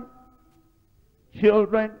salvation?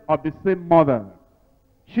 Children of the same mother,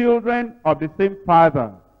 children of the same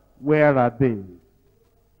father, where are they?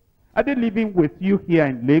 Are they living with you here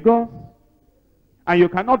in Lagos? And you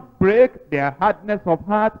cannot break their hardness of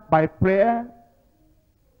heart by prayer?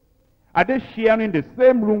 Are they sharing the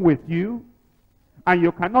same room with you? And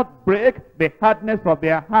you cannot break the hardness of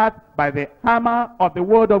their heart by the hammer of the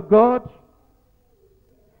word of God?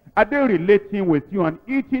 Are they relating with you and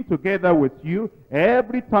eating together with you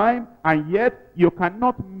every time, and yet you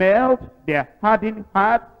cannot melt their hardened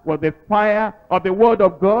heart with the fire of the word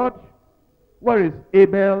of God? Where is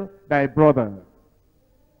Abel, thy brother?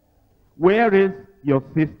 Where is your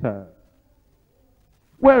sister?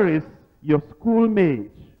 Where is your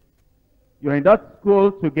schoolmate? You're in that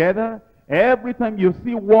school together. Every time you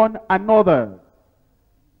see one another,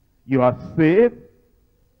 you are saved,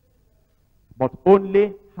 but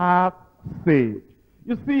only half saved.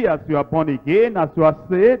 You see, as you are born again, as you are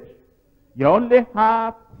saved, you're only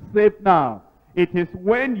half saved now. It is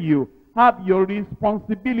when you have your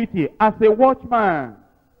responsibility as a watchman,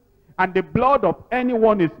 and the blood of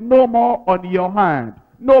anyone is no more on your hand,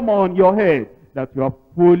 no more on your head, that you are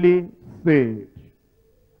fully saved.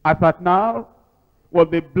 As at now, was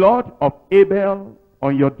the blood of Abel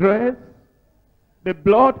on your dress, the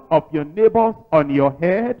blood of your neighbors on your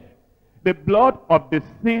head, the blood of the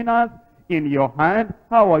sinners in your hand?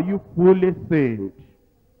 How are you fully saved?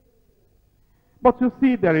 But you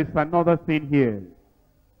see, there is another thing here.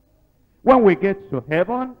 When we get to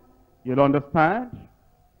heaven, you'll understand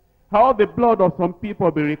how the blood of some people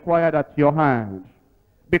will be required at your hand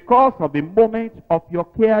because of the moment of your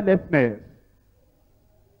carelessness.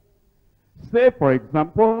 Say, for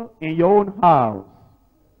example, in your own house,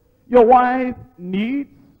 your wife needs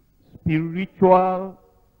spiritual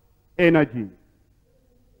energy.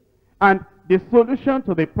 And the solution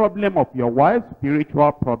to the problem of your wife's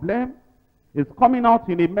spiritual problem is coming out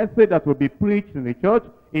in a message that will be preached in the church.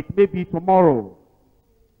 It may be tomorrow.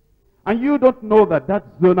 And you don't know that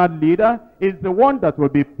that zonal leader is the one that will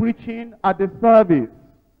be preaching at the service.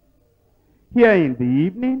 Here in the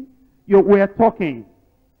evening, we are talking.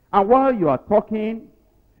 And while you are talking,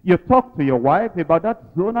 You talk to your wife about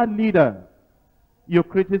that zonal leader. You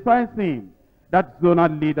criticize him. That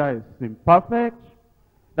zonal leader is imperfect.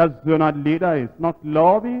 That zonal leader is not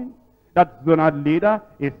loving. That zonal leader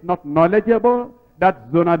is not knowledgeable.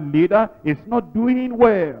 That zonal leader is not doing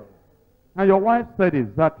well. And your wife said, is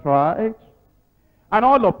that right? And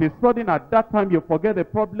all of a sudden at that time you forget the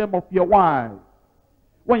problem of your wife.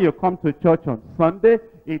 When you come to church on Sunday,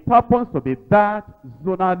 it happens to be that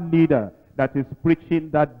zonal leader that is preaching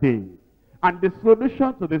that day. And the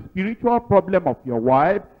solution to the spiritual problem of your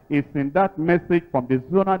wife is in that message from the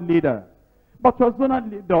zonal leader. But your zonal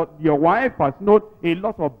leader, your wife has known a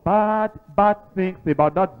lot of bad things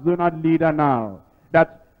about that zonal leader now.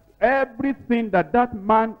 That everything that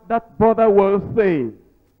man, that brother will say,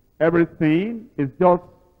 everything is just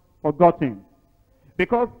forgotten.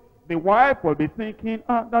 Because the wife will be thinking,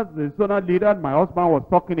 that's the zonal leader my husband was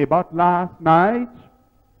talking about last night.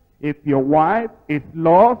 If your wife is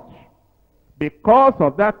lost because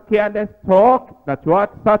of that careless talk that you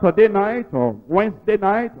had Saturday night or Wednesday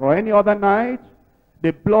night or any other night,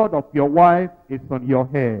 the blood of your wife is on your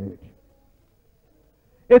head.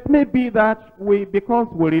 It may be that because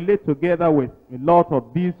we relate together with a lot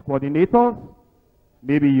of these coordinators,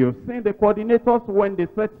 maybe you've seen the coordinators when they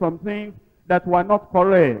said some things that were not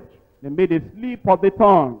correct. They made a slip of the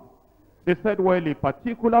tongue. They said, well, a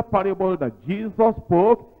particular parable that Jesus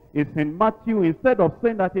spoke is in Matthew instead of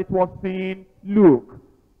saying that it was in Luke.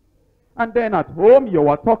 And then at home you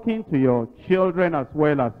were talking to your children as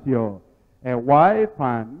well as your wife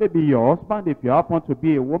and maybe your husband if you happen to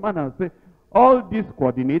be a woman, and say, all these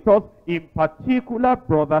coordinators, in particular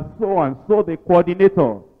brother so and so, the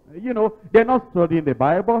coordinator, you know, they're not studying the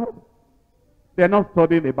Bible. They're not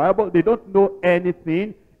studying the Bible. They don't know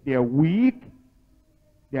anything. They're weak.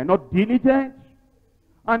 They're not diligent.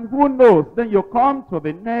 And who knows, then you come to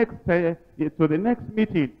the next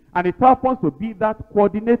meeting, and it happens to be that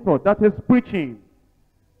coordinator that is preaching.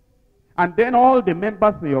 And then all the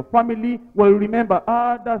members in your family will remember,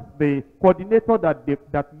 that's the coordinator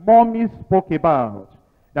that mommy spoke about,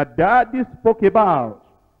 that daddy spoke about.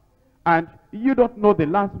 And you don't know the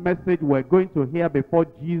last message we're going to hear before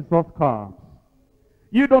Jesus comes.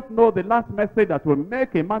 You don't know the last message that will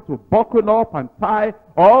make a man to buckle up and tie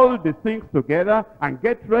all the things together and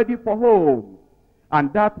get ready for home.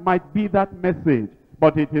 And that might be that message.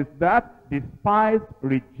 But it is that despised,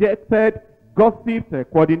 rejected,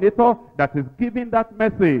 gossiped coordinator that is giving that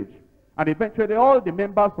message. And eventually all the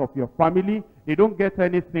members of your family, they don't get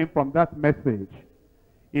anything from that message.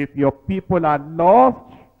 If your people are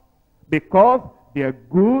lost because they're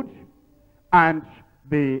good and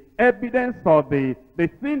the evidence or the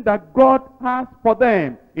thing that God has for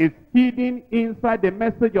them is hidden inside the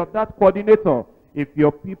message of that coordinator. If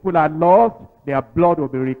your people are lost, their blood will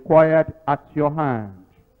be required at your hand.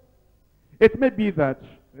 It may be that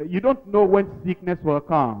you don't know when sickness will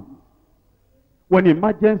come, when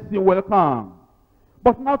emergency will come.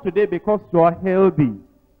 But now today, because you are healthy,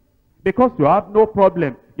 because you have no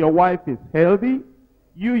problem, your wife is healthy,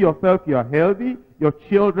 you yourself, you are healthy, your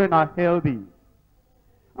children are healthy.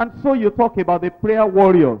 And so you talk about the prayer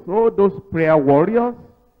warriors. Oh, those prayer warriors.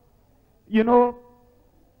 You know,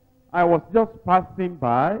 I was just passing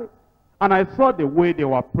by and I saw the way they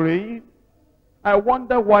were praying. I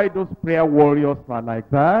wonder why those prayer warriors are like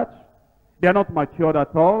that. They are not matured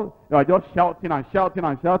at all. They are just shouting and shouting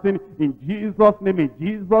and shouting in Jesus' name, in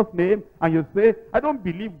Jesus' name. And you say, I don't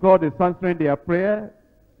believe God is answering their prayer.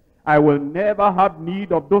 I will never have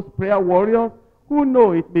need of those prayer warriors. Who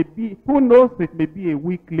knows, it may be a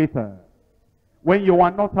week later, when you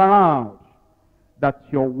are not around, that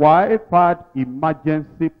your wife had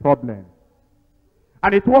emergency problem.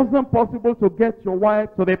 And it wasn't possible to get your wife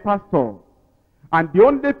to the pastor. And the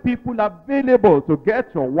only people available to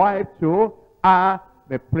get your wife to are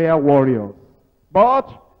the prayer warriors. But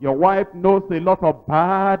your wife knows a lot of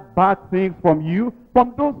bad things from you,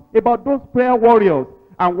 about those prayer warriors.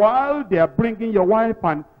 And while they are bringing your wife,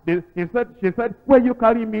 and she said, where you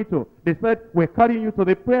carry me to? They said, we're carrying you to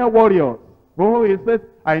the prayer warriors. Oh, he says,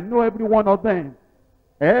 I know every one of them.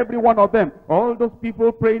 Every one of them. All those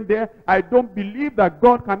people praying there, I don't believe that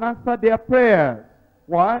God can answer their prayers.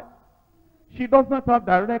 Why? She does not have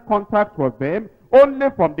direct contact with them, only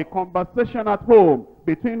from the conversation at home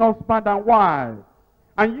between husband and wife.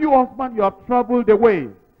 And you, husband, you have traveled away.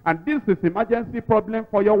 And this is emergency problem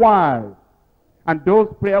for your wife. And those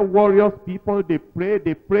prayer warriors people, they pray,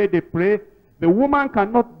 they pray, they pray. The woman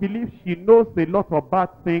cannot believe she knows a lot of bad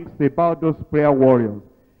things about those prayer warriors.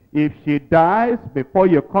 If she dies before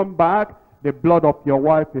you come back, the blood of your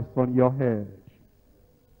wife is on your head.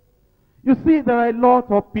 You see, there are a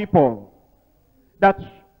lot of people that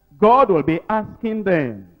God will be asking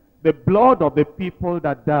them, the blood of the people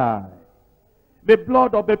that die, the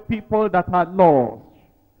blood of the people that are lost.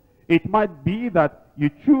 It might be that you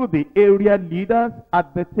choose the area leaders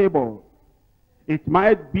at the table. It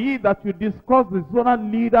might be that you discuss the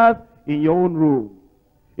zonal leaders in your own room.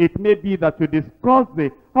 It may be that you discuss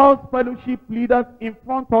the house fellowship leaders in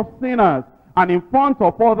front of sinners and in front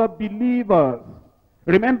of other believers.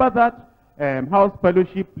 Remember that house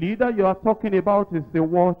fellowship leader you are talking about is the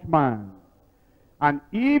watchman. And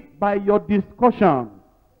if by your discussion,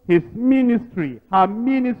 his ministry, her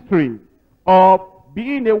ministry of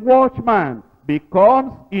being a watchman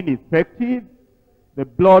becomes ineffective, the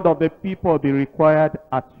blood of the people will be required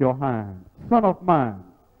at your hand. Son of man,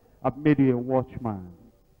 I've made you a watchman.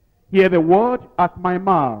 Hear the word at my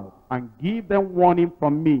mouth and give them warning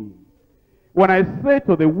from me. When I say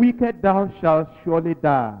to the wicked, thou shalt surely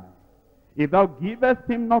die, if thou givest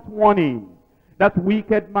him not warning, that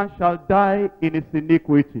wicked man shall die in his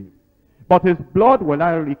iniquity. But his blood will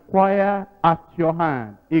I require at your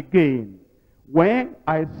hand. Again, when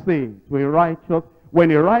I say to a righteous, when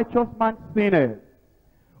a righteous man sinneth,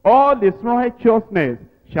 all his righteousness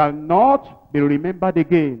shall not be remembered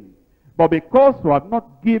again. But because you have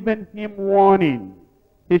not given him warning,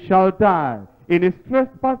 he shall die. In his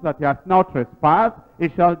trespass that he has now trespassed, he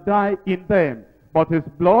shall die in them. But his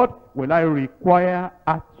blood will I require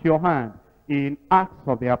at your hand. In Acts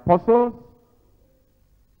of the Apostles,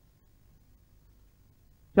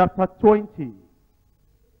 chapter 20,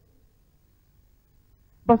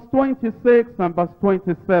 verse 26 and verse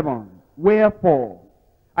 27. Wherefore,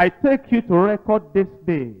 I take you to record this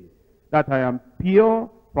day that I am pure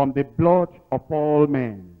from the blood of all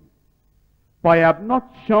men. For I have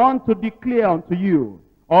not shunned to declare unto you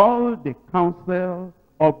all the counsel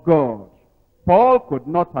of God. Paul could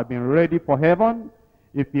not have been ready for heaven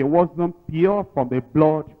if he wasn't pure from the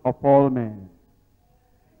blood of all men.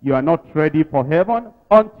 You are not ready for heaven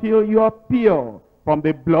until you are pure from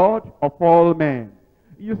the blood of all men.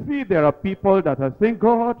 You see, there are people that are saying,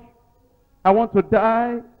 God, I want to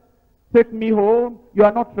die. Take me home. You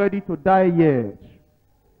are not ready to die yet.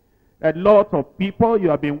 A lot of people, you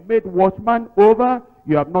have been made watchman over,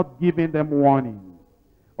 you have not given them warning.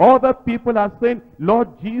 Other people are saying, Lord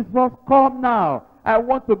Jesus, come now. I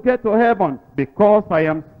want to get to heaven because I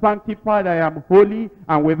am sanctified, I am holy,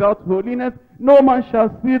 and without holiness, no man shall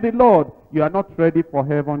see the Lord. You are not ready for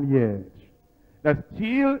heaven yet. There's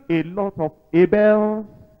still a lot of Abels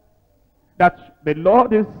that the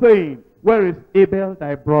Lord is saying, where is Abel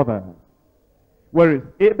thy brother? Where is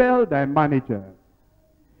Abel thy manager?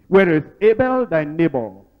 Where is Abel thy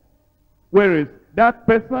neighbor? Where is that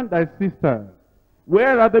person thy sister?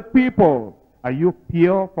 Where are the people? Are you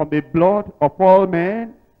pure from the blood of all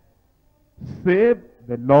men? Save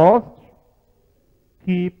the lost,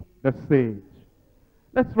 keep the saved.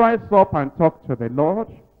 Let's rise up and talk to the Lord.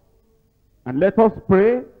 And let us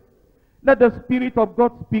pray. Let the Spirit of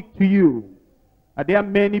God speak to you. Are there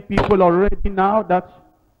many people already now that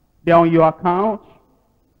they are on your account?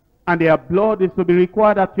 And their blood is to be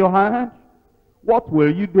required at your hand? What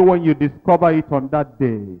will you do when you discover it on that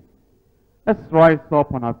day? Let's rise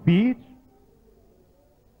up on our feet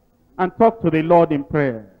and talk to the Lord in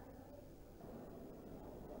prayer.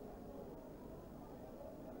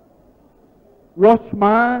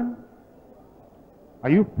 Watchman, are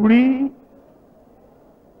you free?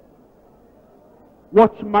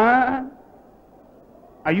 Watchman,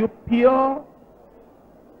 are you pure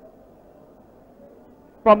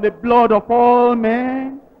from the blood of all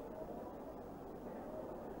men?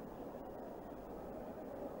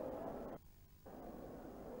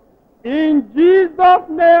 In Jesus'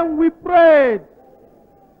 name we pray.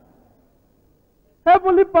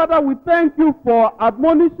 Heavenly Father, we thank you for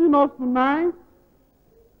admonishing us tonight.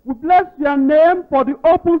 We bless your name for the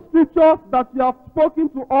open scriptures that you have spoken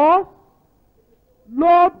to us.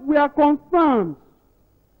 Lord, we are concerned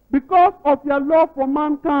because of your love for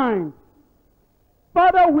mankind.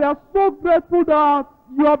 Father, we are so grateful that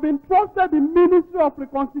you have entrusted the ministry of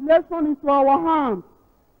reconciliation into our hands.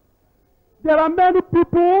 There are many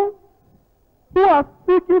people who are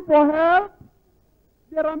seeking for help.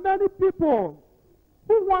 There are many people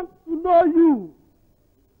who want to know you.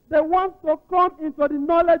 They want to come into the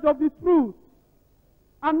knowledge of the truth.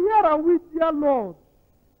 And here are we, dear Lord.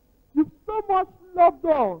 You've so much loved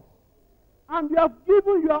us, and you have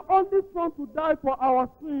given your only Son to die for our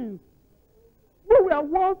sins. We were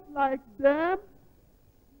once like them.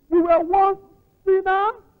 We were once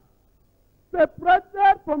sinners,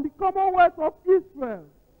 separated from the commonwealth of Israel.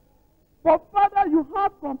 But Father, you had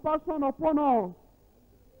compassion upon us.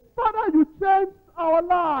 Father, you changed our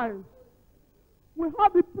lives. we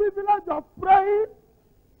have the privilege of praying,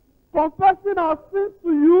 confessing our sins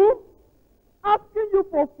to you, asking you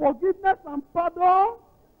for forgiveness and pardon.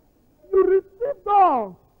 You received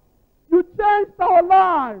us. You changed our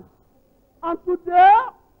lives. And today,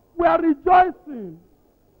 we are rejoicing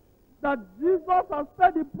that Jesus has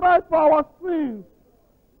paid the price for our sins.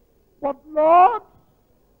 But Lord,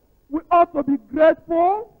 we ought to be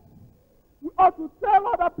grateful. We ought to tell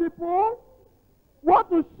other people. We ought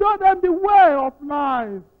to show them the way of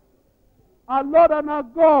life. Our Lord and our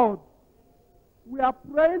God, we are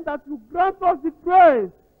praying that you grant us the grace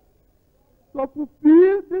to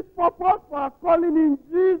fulfill this purpose for our calling in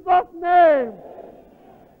Jesus' name.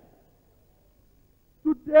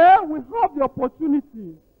 Today we have the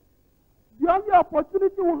opportunity. The only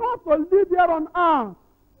opportunity we have to live here on earth.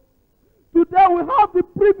 Today we have the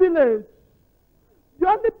privilege. The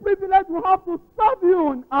only privilege we have to serve you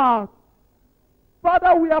on earth.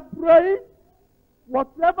 Father, we are praying.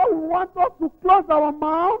 Whatever we want us to close our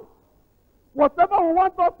mouth, whatever we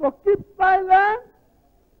want us to keep silent,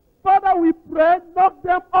 Father, we pray, knock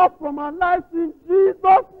them off from our lives in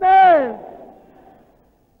Jesus' name.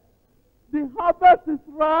 The harvest is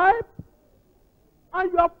ripe,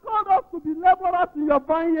 and you have called us to be laborers in your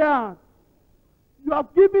vineyard. You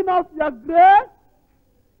have given us your grace.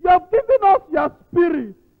 You have given us your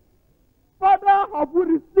spirit. Father, have we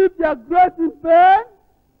received your grace in vain?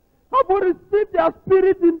 Have we received your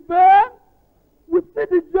spirit in vain? We see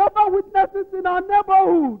the Jehovah's Witnesses in our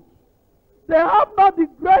neighborhood. They have not the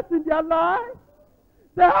grace in their life.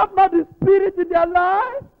 They have not the spirit in their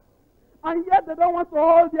life. And yet they don't want to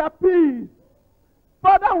hold their peace.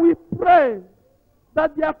 Father, we pray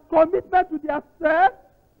that their commitment to their self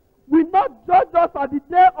will not judge us at the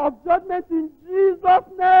day of judgment in Jesus'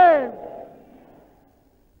 name.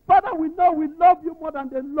 Father, we know we love you more than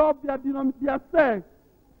they love their sex.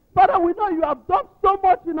 Father, we know you have done so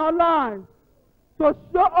much in our lives to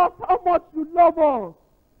show us how much you love us.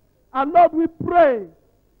 And Lord, we pray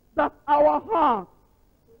that our heart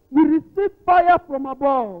will receive fire from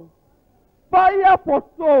above. Fire for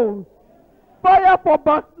souls. Fire for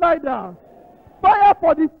backsliders. Fire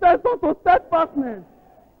for the sense of steadfastness.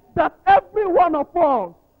 That every one of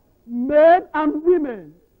us, men and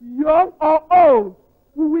women, young or old,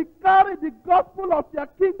 we will carry the gospel of your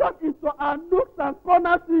kingdom into our nooks and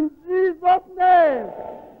corners in Jesus' name.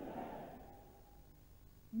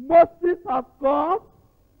 Moses has come.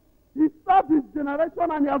 He served his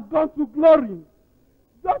generation and he has gone to glory.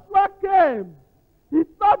 Joshua came. He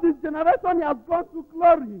served his generation, he has gone to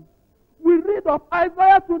glory. We read of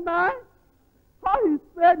Isaiah tonight, how he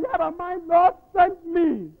said, "Here am I, Lord, send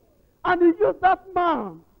me." And he used that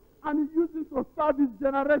man, and he used him to serve his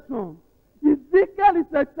generation. Ezekiel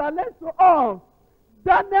is a challenge to us.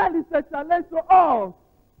 Daniel is a challenge to us.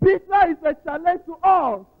 Peter is a challenge to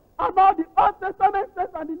us. And all the Old Testament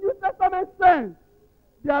saints and the New Testament saints,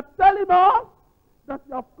 they are telling us that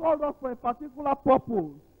you have called us for a particular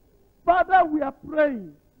purpose. Father, we are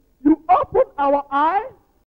praying. You open our eyes